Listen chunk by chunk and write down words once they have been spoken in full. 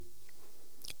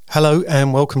Hello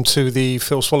and welcome to the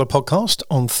Phil Swallow podcast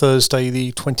on Thursday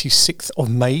the 26th of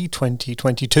May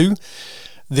 2022.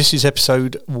 This is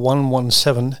episode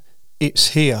 117, It's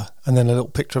Here, and then a little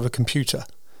picture of a computer.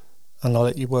 And I'll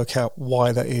let you work out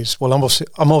why that is. Well, I'm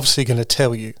obviously going to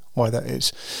tell you why that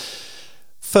is.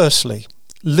 Firstly,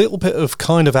 little bit of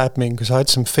kind of admin because I had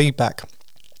some feedback.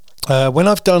 When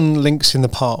I've done links in the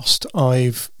past,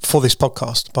 for this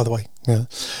podcast, by the way,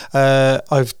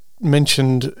 I've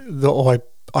mentioned that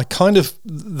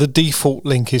the default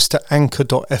link is to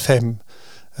anchor.fm,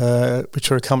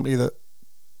 which are a company that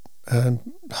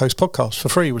host podcasts for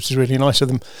free, which is really nice of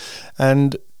them.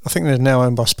 And I think they're now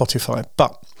owned by Spotify.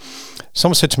 But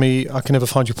someone said to me, I can never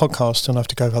find your podcast and I have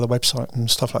to go to the website and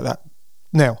stuff like that.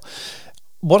 Now,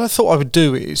 what I thought I would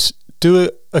do is do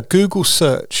a Google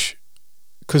search,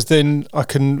 because then I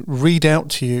can read out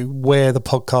to you where the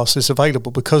podcast is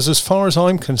available. Because as far as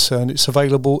I'm concerned, it's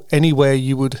available anywhere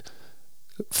you would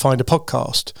find a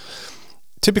podcast.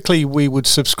 Typically we would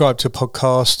subscribe to a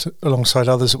podcast alongside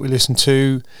others that we listen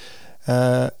to.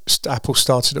 Apple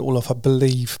started it all off, I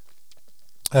believe,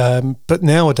 but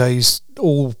nowadays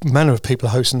all manner of people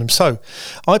are hosting them. So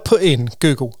I put in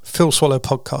Google Phil Swallow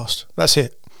podcast. That's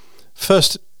it.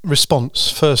 First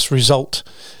result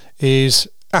is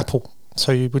Apple,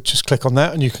 so you would just click on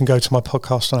that and you can go to my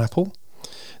podcast on Apple.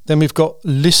 Then we've got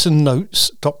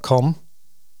listennotes.com.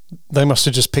 They must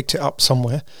have just picked it up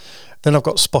somewhere. Then I've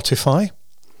got Spotify,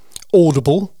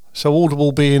 Audible, so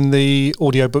Audible being the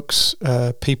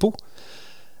audiobooks people.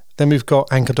 Then we've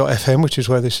got anchor.fm, which is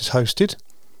where this is hosted.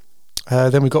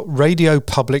 Then we've got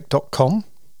radiopublic.com.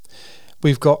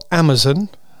 We've got Amazon.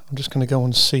 I'm just going to go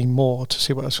and see more to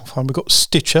see what else I can find. We've got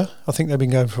Stitcher. I think they've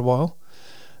been going for a while.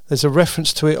 There's a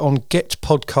reference to it on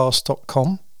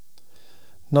getpodcast.com,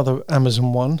 another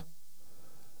Amazon one.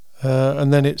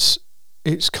 And then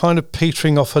it's kind of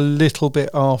petering off a little bit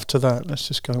after that. Let's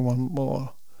just go one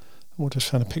more. We'll just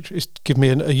find a picture. It's give me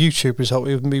a YouTube result.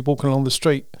 It would be walking along the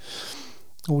street.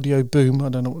 Audio Boom. I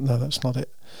don't know. No, that's not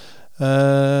it.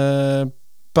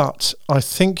 But I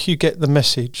think you get the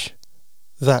message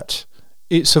that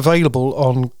it's available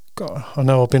on... God, I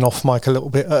know I've been off mic a little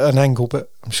bit at an angle,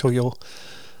 but I'm sure you'll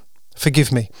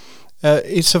forgive me.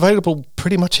 It's available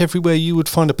pretty much everywhere you would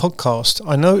find a podcast.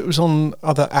 I know it was on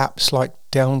other apps like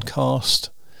Downcast.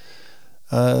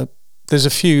 There's a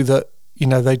few that,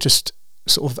 they just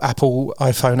sort of Apple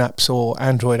iPhone apps or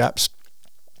Android apps.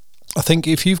 I think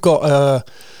if you've got a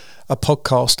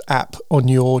podcast app on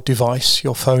your device,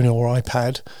 your phone or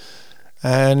iPad,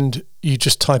 and you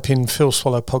just type in Phil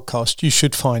Swallow podcast, you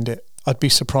should find it. I'd be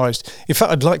surprised. In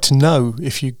fact, I'd like to know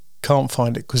if you can't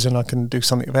find it, because then I can do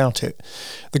something about it.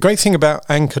 The great thing about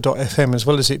anchor.fm, as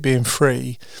well as it being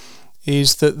free,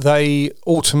 is that they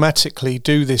automatically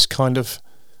do this kind of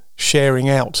sharing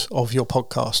out of your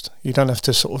podcast. You don't have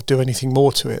to sort of do anything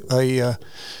more to it.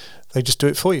 They just do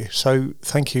it for you. So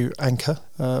thank you, Anchor.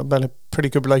 Been a pretty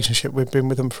good relationship. We've been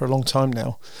with them for a long time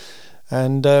now.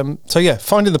 And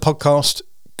finding the podcast,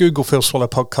 Google Phil Swallow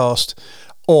podcast,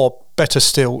 or better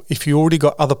still, if you already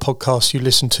got other podcasts you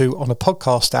listen to on a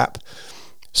podcast app,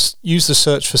 use the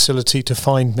search facility to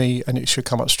find me and it should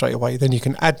come up straight away. Then you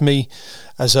can add me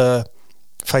as a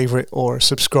favourite or a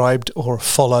subscribed or a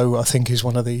follow, I think is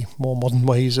one of the more modern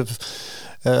ways of,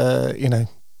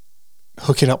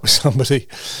 hooking up with somebody,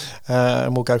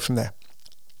 and we'll go from there.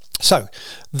 So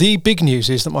the big news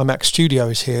is that my Mac Studio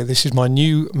is here. This is my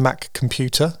new Mac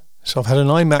computer. So I've had an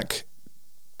iMac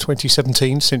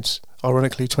 2017 since,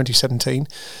 ironically, 2017.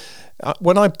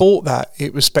 When I bought that,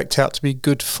 it was spec'd out to be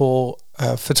good for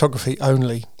photography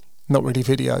only, not really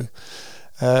video.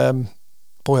 I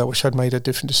wish I'd made a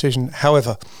different decision.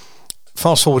 However,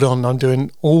 fast forward on, I'm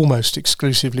doing almost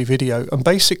exclusively video, and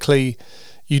basically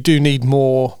you do need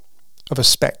more of a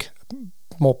spec,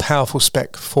 more powerful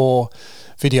spec for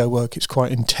video work. It's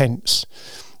quite intense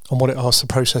on what it asks the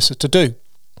processor to do.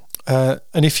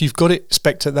 And if you've got it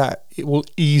spec'd at that, it will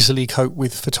easily cope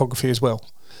with photography as well,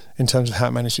 in terms of how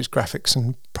it manages graphics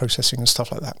and processing and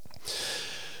stuff like that.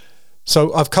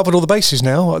 So I've covered all the bases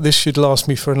now. This should last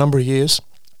me for a number of years.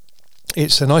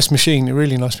 It's a nice machine, a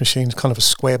really nice machine. It's kind of a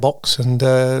square box and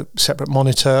a separate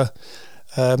monitor.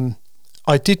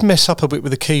 I did mess up a bit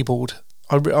with the keyboard.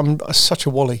 I'm such a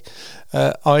wally.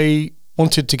 I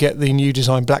wanted to get the new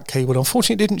design black keyboard.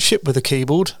 Unfortunately, it didn't ship with the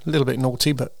keyboard. A little bit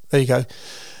naughty, but there you go.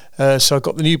 So I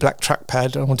got the new black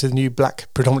trackpad. I wanted the new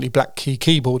predominantly black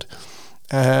keyboard.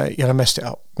 I messed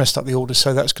up the order.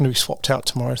 So that's going to be swapped out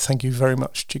tomorrow. Thank you very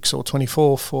much,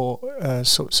 Jigsaw24, for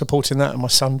supporting that, and my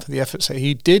son for the efforts that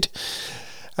he did.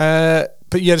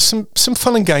 but yeah, some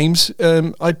fun and games.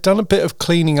 I'd done a bit of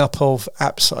cleaning up of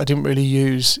apps that I didn't really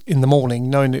use in the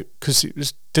morning, knowing it because it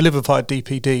was delivered via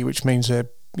DPD, which means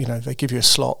they give you a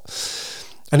slot,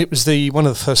 and it was one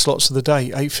of the first slots of the day,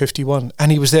 8:51,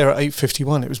 and he was there at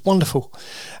 8:51. It was wonderful.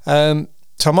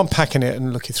 So I'm unpacking it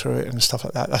and looking through it and stuff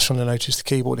like that. That's when I noticed the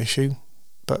keyboard issue,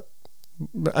 but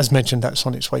as mentioned, that's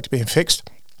on its way to being fixed.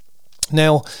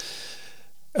 Now,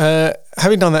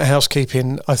 having done that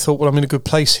housekeeping, I thought, well, I'm in a good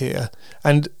place here.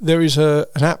 And there is an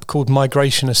app called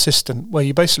Migration Assistant where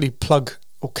you basically plug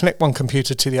or connect one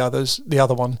computer to the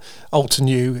other one, old to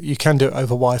new. You can do it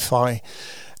over Wi-Fi.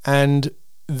 And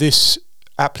this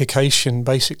application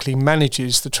basically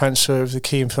manages the transfer of the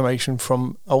key information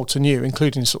from old to new,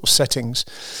 including sort of settings.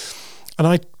 And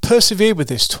I persevered with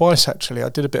this twice, actually. I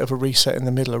did a bit of a reset in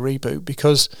the middle of reboot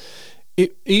because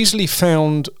it easily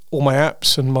found all my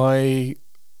apps and my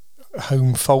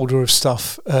home folder of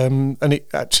stuff, and it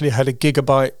actually had a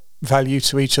gigabyte value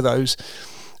to each of those.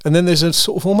 And then there's a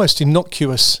sort of almost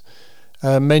innocuous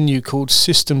menu called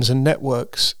Systems and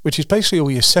Networks, which is basically all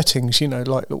your settings,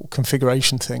 like little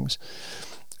configuration things.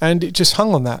 And it just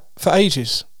hung on that for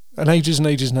ages and ages and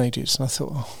ages and ages. And I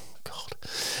thought, oh,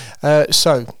 God.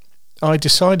 So I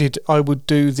decided I would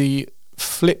do the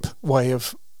flip way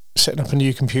of setting up a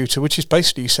new computer, which is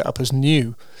basically set up as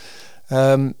new.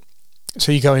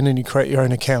 So you go in and you create your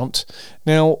own account.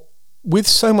 Now, with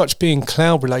so much being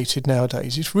cloud related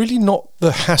nowadays, it's really not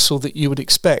the hassle that you would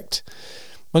expect.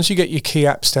 Once you get your key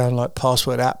apps down, like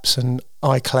Password Apps and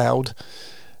iCloud,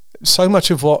 so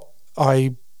much of what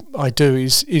I do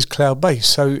is cloud based.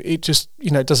 So it just,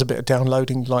 it does a bit of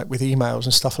downloading, like with emails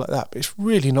and stuff like that. But it's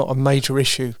really not a major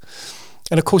issue.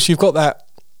 And of course, you've got that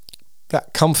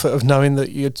comfort of knowing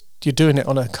that you're doing it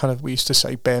on a kind of, we used to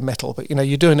say bare metal, but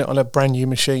you're doing it on a brand new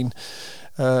machine.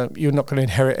 You're not going to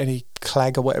inherit any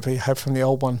clag or whatever you have from the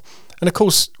old one. And of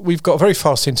course, we've got a very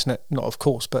fast internet, not of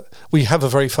course, but we have a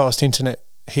very fast internet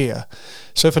here.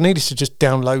 So if I needed to just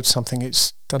download something,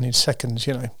 it's done in seconds,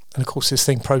 And of course, this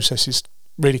thing processes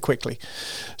really quickly.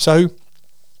 So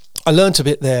I learnt a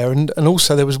bit there, and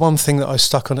also there was one thing that I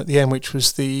stuck on at the end, which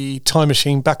was the Time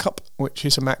Machine backup, which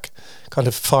is a Mac kind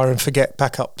of fire and forget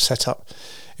backup setup.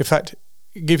 In fact,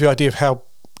 to give you an idea of how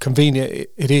convenient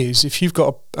it is, if you've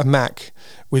got a Mac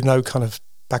with no kind of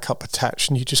backup attached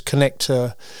and you just connect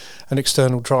to an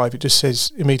external drive, it just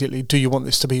says immediately, do you want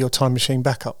this to be your Time Machine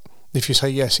backup? If you say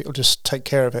yes, it'll just take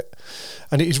care of it.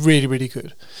 And it is really, really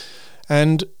good.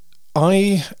 And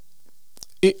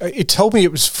it told me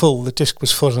it was full, the disk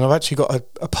was full, and I've actually got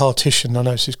a partition. I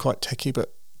know this is quite techie,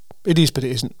 but it is, but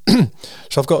it isn't.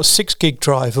 So I've got a 6 gig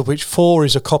drive, of which 4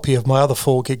 is a copy of my other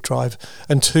 4 gig drive,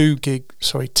 and 6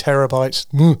 terabyte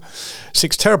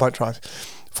drive.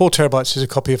 4 terabytes is a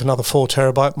copy of another 4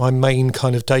 terabyte, my main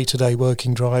kind of day-to-day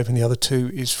working drive, and the other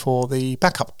 2 is for the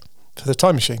backup, for the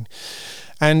Time Machine.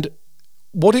 And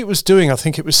what it was doing, I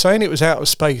think it was saying it was out of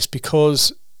space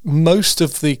because most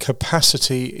of the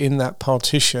capacity in that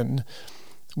partition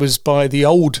was by the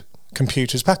old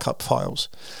computer's backup files.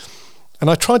 And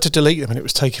I tried to delete them and it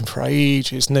was taking for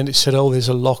ages. And then it said, there's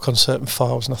a lock on certain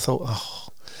files. And I thought,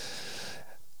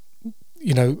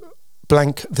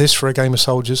 blank this for a game of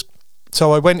soldiers.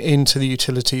 So I went into the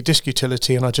disk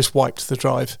utility, and I just wiped the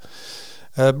drive.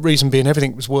 Reason being,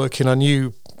 everything was working. I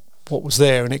knew what was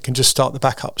there and it can just start the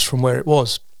backups from where it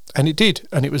was. And it did,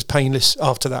 and it was painless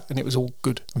after that, and it was all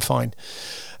good and fine.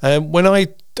 When I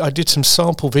did some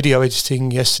sample video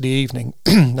editing yesterday evening,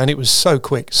 and it was so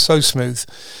quick, so smooth.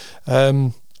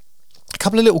 A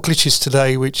couple of little glitches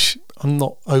today, which I'm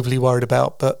not overly worried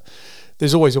about, but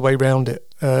there's always a way around it.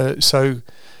 So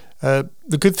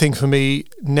the good thing for me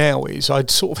now is I'd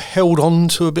sort of held on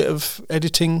to a bit of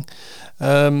editing,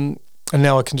 and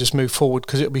now I can just move forward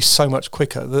because it'll be so much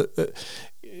quicker.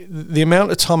 The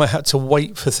amount of time I had to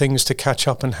wait for things to catch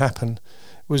up and happen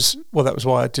that was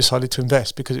why I decided to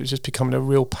invest, because it was just becoming a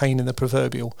real pain in the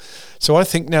proverbial. So I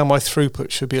think now my throughput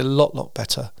should be a lot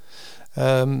better.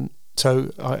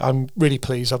 So I'm really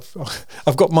pleased.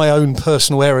 I've got my own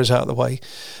personal errors out of the way,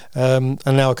 and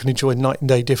now I can enjoy night and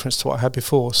day difference to what I had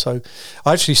before. So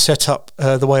I actually set up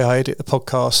the way I edit the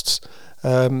podcasts.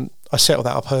 I set all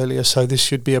that up earlier, so this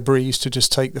should be a breeze to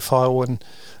just take the file and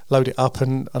load it up.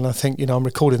 And I think I'm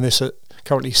recording this at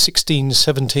currently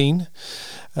 16:17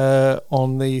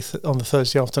 on the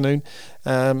Thursday afternoon.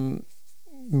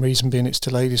 Reason being it's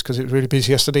delayed is because it was really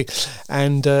busy yesterday,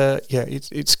 and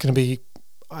it's going to be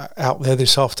out there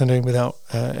this afternoon without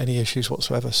any issues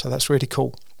whatsoever. So that's really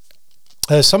cool.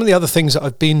 Some of the other things that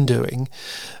I've been doing,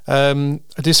 I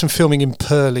did some filming in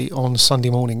Purley on Sunday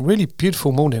morning. Really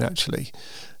beautiful morning, actually.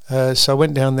 So I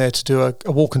went down there to do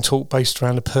a walk and talk based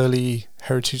around the Purley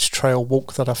Heritage Trail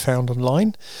walk that I found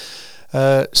online.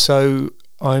 So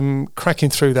I'm cracking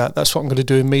through that. That's what I'm going to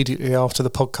do immediately after the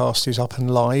podcast is up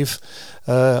and live.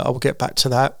 I will get back to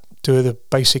that, do the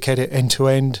basic edit end to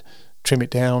end, trim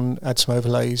it down, add some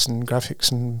overlays and graphics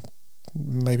and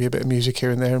maybe a bit of music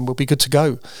here and there, and we'll be good to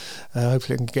go.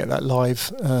 Hopefully I can get that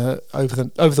live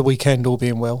over the weekend, all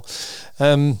being well.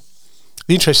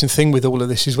 The interesting thing with all of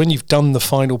this is when you've done the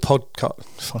final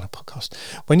podcast,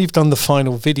 when you've done the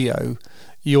final video,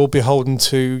 you're beholden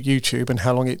to YouTube and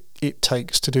how long it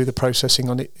takes to do the processing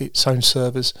on its own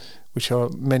servers, which are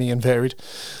many and varied.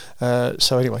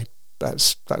 So anyway,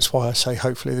 that's why I say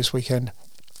hopefully this weekend.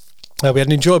 We had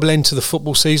an enjoyable end to the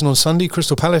football season on Sunday.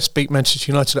 Crystal Palace beat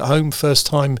Manchester United at home, first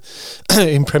time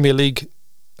in Premier League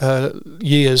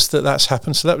years that's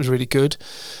happened, so that was really good.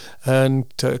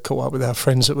 And caught up with our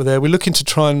friends that were there. We're looking to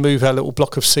try and move our little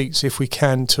block of seats, if we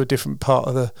can, to a different part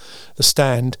of the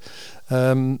stand.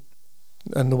 And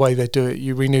the way they do it,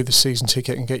 you renew the season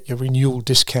ticket and get your renewal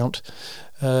discount,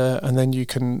 and then you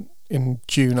can, in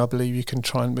June I believe, you can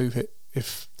try and move it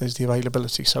if there's the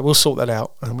availability. So we'll sort that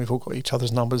out, and we've all got each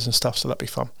other's numbers and stuff, so that'd be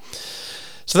fun.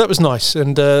 So that was nice,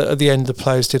 and at the end the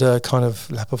players did a kind of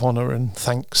lap of honour and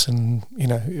thanks, and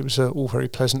it was all very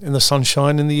pleasant in the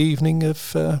sunshine in the evening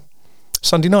of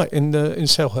Sunday night in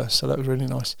Selhurst, so that was really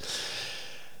nice.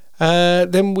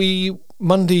 Then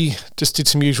Monday just did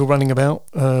some usual running about.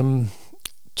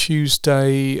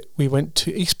 Tuesday we went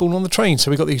to Eastbourne on the train,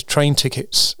 so we got these train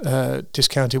tickets,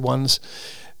 discounted ones.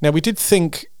 Now we did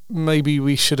think maybe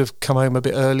we should have come home a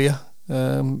bit earlier,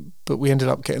 but we ended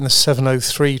up getting the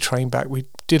 7:03 train back. We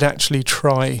did actually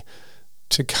try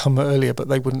to come earlier, but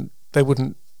they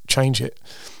wouldn't change it.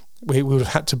 We would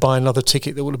have had to buy another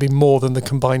ticket that would have been more than the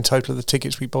combined total of the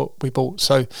tickets we bought.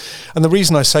 So, and the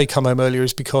reason I say come home earlier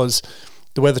is because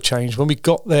the weather changed. When we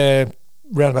got there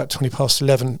around about 20 past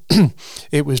 11,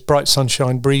 it was bright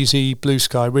sunshine, breezy, blue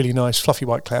sky, really nice, fluffy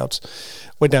white clouds.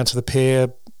 Went down to the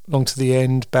pier, along to the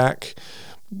end, back,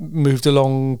 moved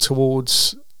along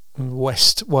towards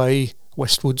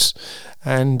westwards,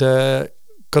 and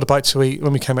got a bite to eat.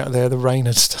 When we came out of there, the rain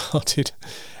had started,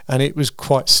 and it was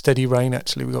quite steady rain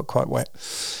actually. We got quite wet.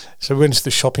 So we went to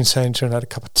the shopping centre and had a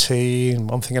cup of tea and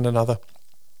one thing and another.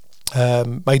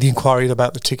 Made the inquiry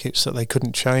about the tickets that they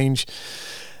couldn't change.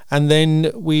 And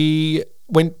then we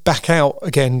went back out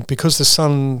again because the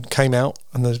sun came out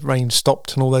and the rain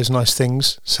stopped and all those nice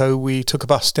things. So we took a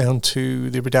bus down to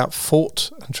the Redoubt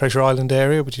Fort and Treasure Island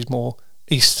area, which is more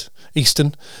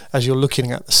eastern as you're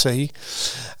looking at the sea.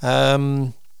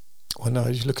 Well, no,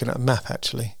 you're looking at a map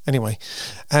actually. Anyway,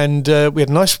 and we had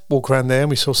a nice walk around there, and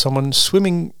we saw someone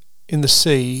swimming in the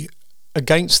sea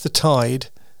against the tide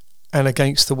and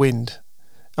against the wind.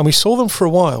 And we saw them for a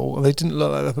while, and they didn't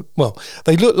look like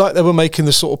they looked like they were making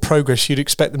the sort of progress you'd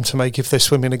expect them to make if they're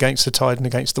swimming against the tide and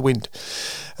against the wind.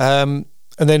 And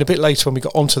then a bit later, when we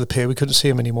got onto the pier, we couldn't see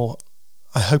them anymore.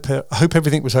 I hope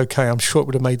everything was okay. I'm sure it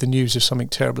would have made the news if something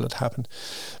terrible had happened.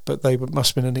 But they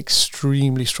must have been an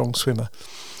extremely strong swimmer.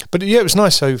 But yeah, it was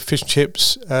nice. So fish and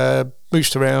chips,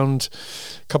 mooched around,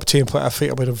 cup of tea and put our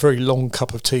feet up. We had a very long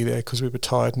cup of tea there because we were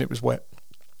tired and it was wet.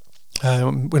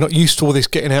 We're not used to all this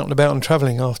getting out and about and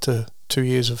travelling after 2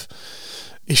 years of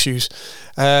issues.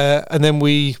 And then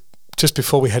just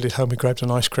before we headed home, we grabbed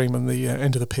an ice cream on the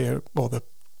end of the pier, or the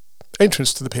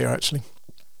entrance to the pier actually.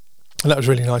 And that was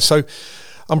really nice. So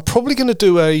I'm probably going to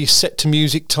do a set to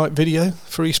music type video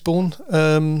for Eastbourne.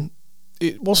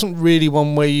 It wasn't really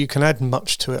one where you can add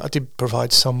much to it. I did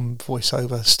provide some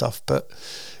voiceover stuff, but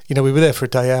we were there for a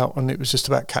day out, and it was just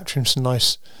about capturing some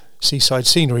nice seaside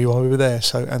scenery while we were there,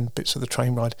 and bits of the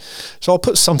train ride. So I'll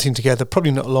put something together, probably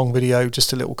not a long video,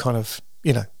 just a little kind of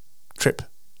trip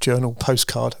journal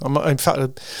postcard. In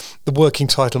fact, the working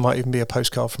title might even be a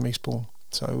postcard from Eastbourne.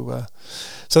 So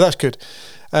that's good.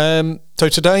 So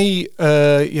today,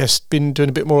 yes, been doing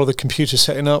a bit more of the computer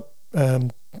setting up.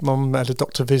 Mum had a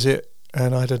doctor visit,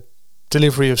 and I had a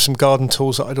delivery of some garden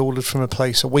tools that I'd ordered from a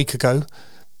place a week ago.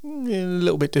 A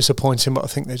little bit disappointing, but I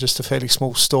think they're just a fairly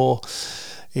small store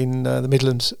in the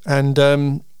Midlands, and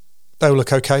they all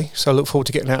look okay. So I look forward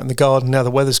to getting out in the garden now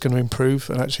the weather's going to improve,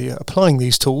 and actually applying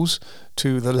these tools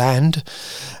to the land,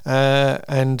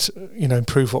 and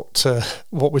improve what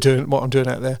we're doing, what I'm doing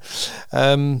out there.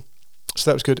 So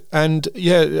that was good. And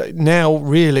yeah, now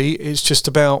really it's just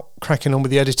about cracking on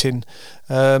with the editing.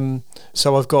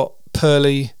 So I've got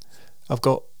Purley, I've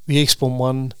got the Eastbourne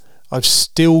one, I've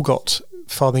still got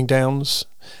Farthing Downs,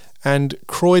 and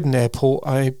Croydon Airport.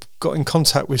 I got in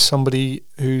contact with somebody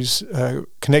who's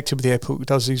connected with the airport, who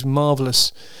does these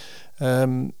marvellous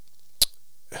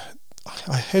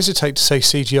I hesitate to say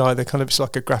CGI. They're kind of, it's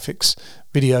like a graphics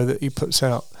video that he puts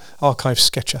out, Archive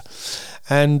Sketcher.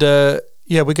 And we're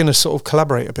going to sort of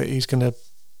collaborate a bit. He's going to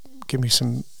give me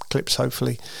some clips,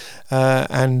 hopefully,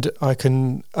 and I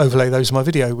can overlay those in my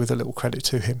video with a little credit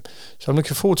to him. So I'm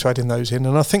looking forward to adding those in,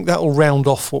 and I think that will round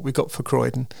off what we got for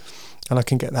Croydon, and I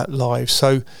can get that live.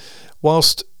 So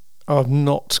whilst I've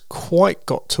not quite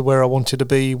got to where I wanted to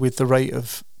be with the rate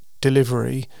of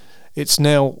delivery, it's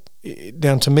now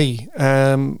down to me,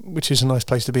 which is a nice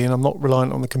place to be in. I'm not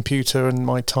reliant on the computer and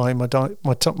my time.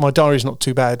 My diary's not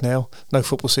too bad now. No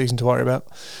football season to worry about,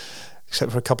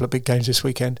 except for a couple of big games this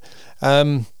weekend.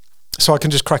 So I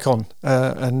can just crack on,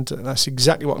 and that's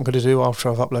exactly what I'm going to do after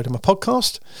I've uploaded my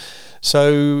podcast.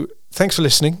 So thanks for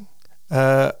listening.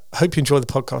 Hope you enjoy the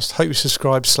podcast. Hope you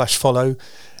subscribe/follow.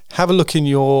 Have a look in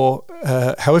your,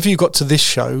 however you got to this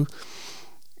show,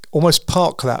 almost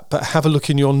park that, but have a look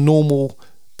in your normal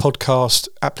podcast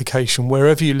application,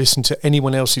 wherever you listen to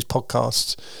anyone else's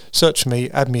podcasts. Search me,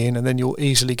 add me in, and then you'll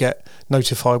easily get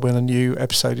notified when a new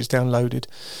episode is downloaded.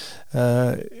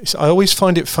 I always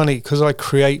find it funny because I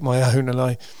create my own and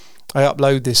I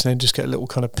upload this and then just get a little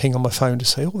kind of ping on my phone to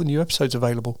say, oh, the new episode's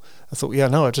available. I thought,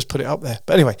 I just put it up there.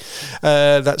 But anyway,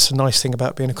 that's a nice thing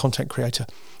about being a content creator.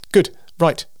 Good.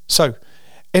 Right. So,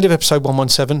 end of episode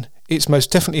 117. It's most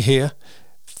definitely here.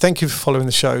 Thank you for following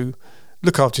the show.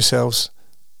 Look after yourselves,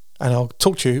 and I'll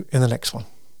talk to you in the next one.